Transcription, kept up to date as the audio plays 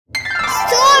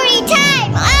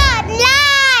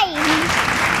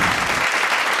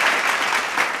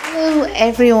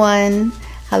everyone!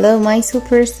 Hello my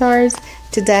superstars!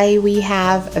 Today we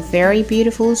have a very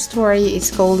beautiful story. It's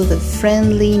called The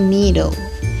Friendly Needle.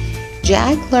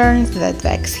 Jack learns that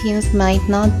vaccines might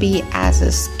not be as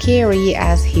scary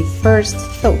as he first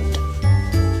thought.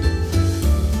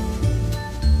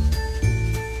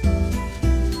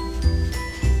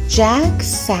 Jack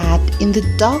sat in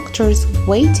the doctor's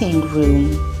waiting room.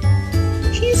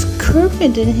 He's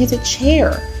curved in his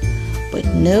chair, but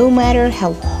no matter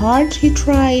how hard he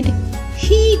tried,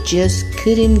 he just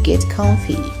couldn't get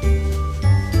comfy.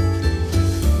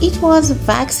 It was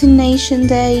vaccination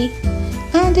day,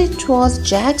 and it was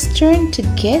Jack's turn to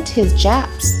get his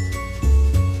jabs.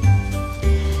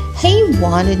 He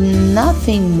wanted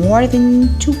nothing more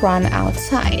than to run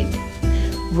outside,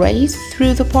 race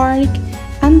through the park,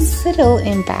 and settle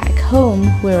in back home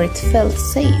where it felt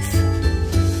safe.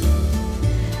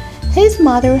 His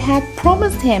mother had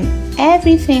promised him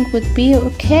everything would be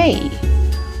okay,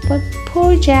 but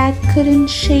poor Jack couldn't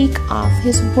shake off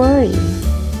his worry.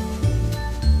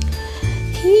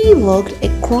 He looked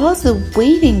across the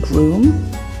waiting room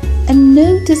and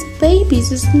noticed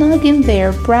babies snug in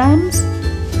their prams,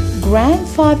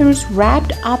 grandfathers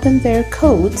wrapped up in their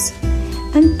coats,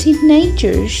 and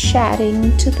teenagers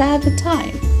chatting to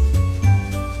Bedtime.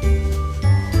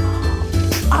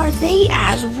 Are they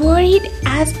as worried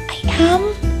as I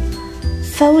am?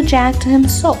 Thought Jack to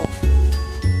himself.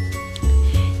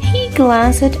 He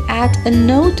glanced at a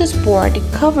notice board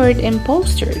covered in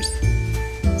posters.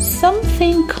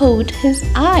 Something caught his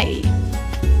eye.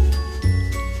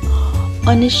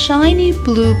 On a shiny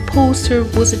blue poster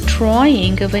was a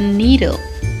drawing of a needle.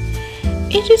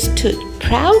 It stood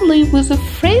proudly with a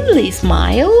friendly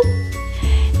smile,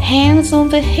 hands on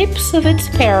the hips of its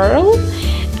parrot,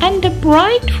 and a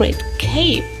bright red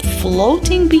cape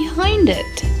floating behind it.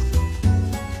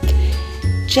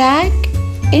 Jack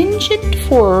inched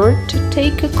forward to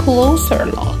take a closer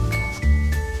look.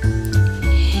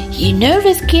 "You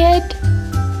nervous, kid?"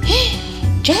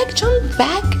 Jack jumped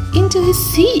back into his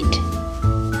seat.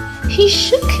 He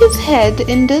shook his head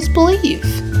in disbelief.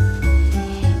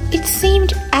 It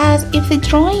seemed as if the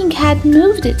drawing had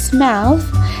moved its mouth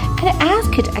and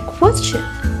asked it a question.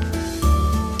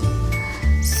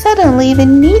 Suddenly, the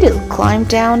needle climbed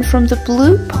down from the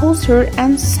blue poster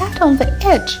and sat on the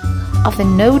edge of the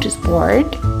notice board,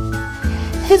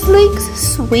 his legs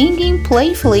swinging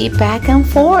playfully back and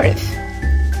forth.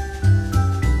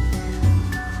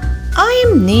 "I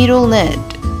am Needle Ned,"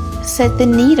 said the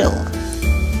needle.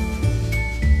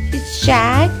 "It's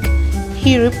Jack,"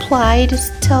 he replied,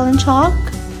 still in shock.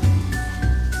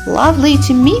 "Lovely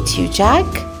to meet you, Jack,"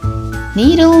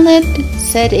 Needle Ned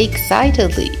said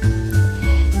excitedly.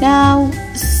 "Now,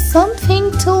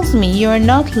 something tells me you're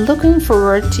not looking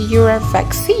forward to your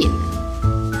vaccine."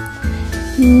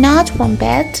 "Not one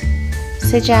bit,"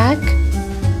 said Jack.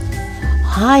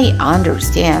 "I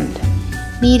understand,"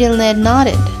 Needle Ned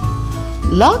nodded.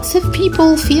 "Lots of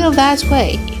people feel that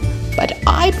way, but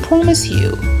I promise you,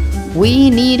 we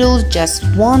needles just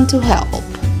want to help."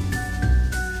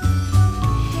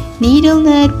 Needle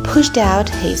Ned pushed out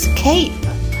his cape,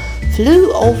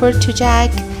 flew over to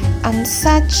Jack, and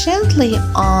sat gently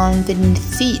on the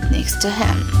seat next to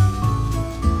him.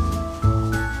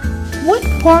 "What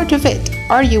part of it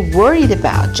are you worried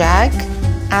about, Jack?"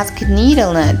 asked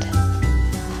Needle Ned.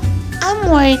 "I'm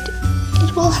worried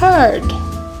it will hurt,"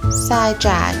 sighed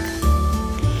Jack.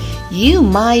 "You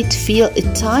might feel a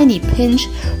tiny pinch,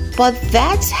 but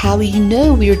that's how you know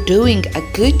we're doing a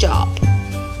good job,"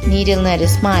 Needle Ned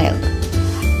smiled.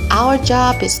 "Our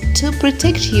job is to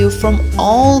protect you from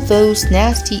all those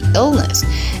nasty illness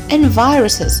and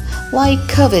viruses like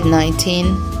COVID-19.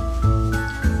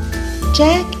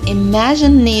 Jack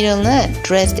imagined Needle Ned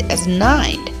dressed as a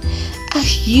knight, a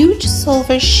huge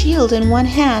silver shield in one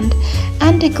hand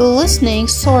and a glistening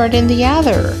sword in the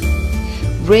other,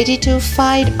 ready to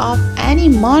fight off any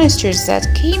monsters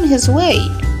that came his way.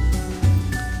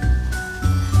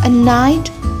 A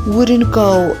knight wouldn't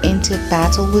go into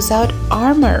battle without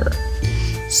armor.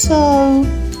 So,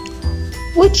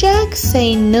 would Jack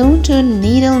say no to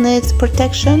Needle Ned's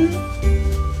protection?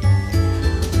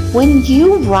 "When you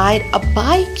ride a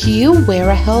bike, you wear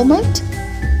a helmet,"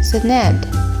 said Ned.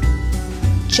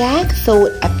 Jack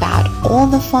thought about all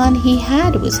the fun he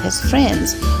had with his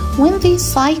friends when they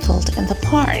cycled in the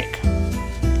park.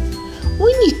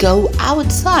 "When you go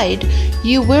outside,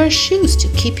 you wear shoes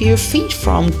to keep your feet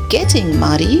from getting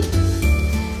muddy."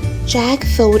 Jack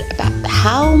thought about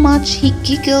how much he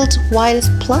giggled while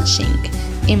splashing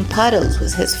in puddles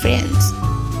with his friends.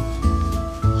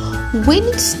 "When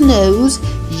it snows,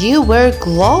 you wear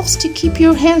gloves to keep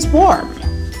your hands warm."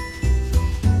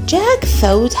 Jack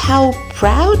thought how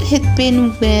proud he'd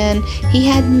been when he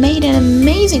had made an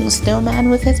amazing snowman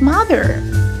with his mother.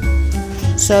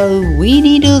 So we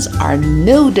needles are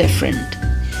no different.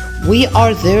 We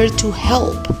are there to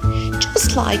help.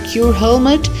 Just like your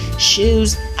helmet,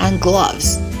 shoes, and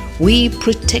gloves, we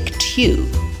protect you,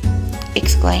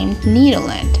 exclaimed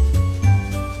Needlehead.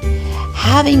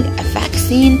 Having a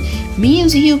vaccine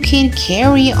means you can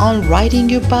carry on riding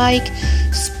your bike,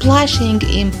 splashing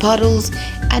in puddles,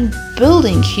 and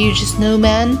building huge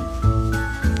snowmen.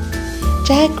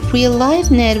 Jack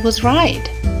realized Ned was right.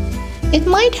 It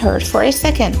might hurt for a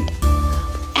second.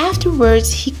 Afterwards,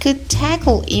 he could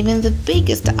tackle even the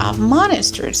biggest of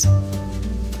monsters.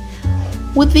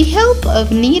 With the help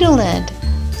of Needlehead,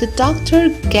 the doctor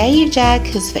gave Jack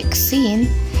his vaccine,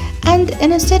 and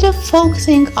instead of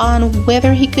focusing on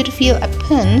whether he could feel a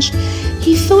pinch,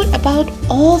 he thought about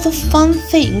all the fun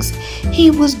things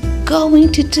he was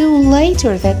going to do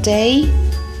later that day.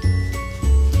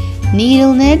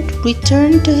 Needlehead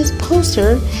returned to his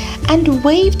poster and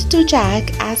waved to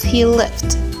Jack as he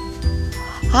left.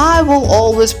 "I will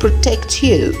always protect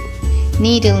you,"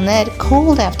 Needlehead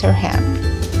called after him.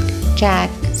 Jack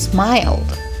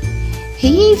smiled.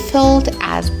 He felt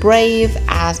as brave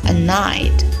as a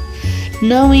knight,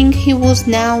 knowing he was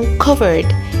now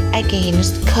covered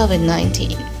against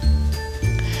COVID-19.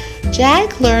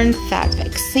 Jack learned that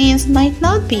vaccines might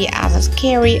not be as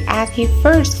scary as he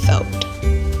first thought.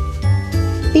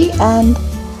 The end.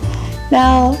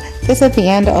 Now, this is the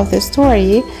end of the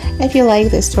story. If you like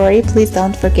the story, please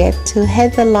don't forget to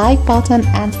hit the like button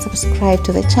and subscribe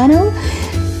to the channel.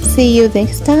 See you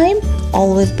next time.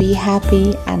 Always be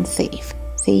happy and safe.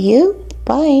 See you.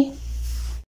 Bye.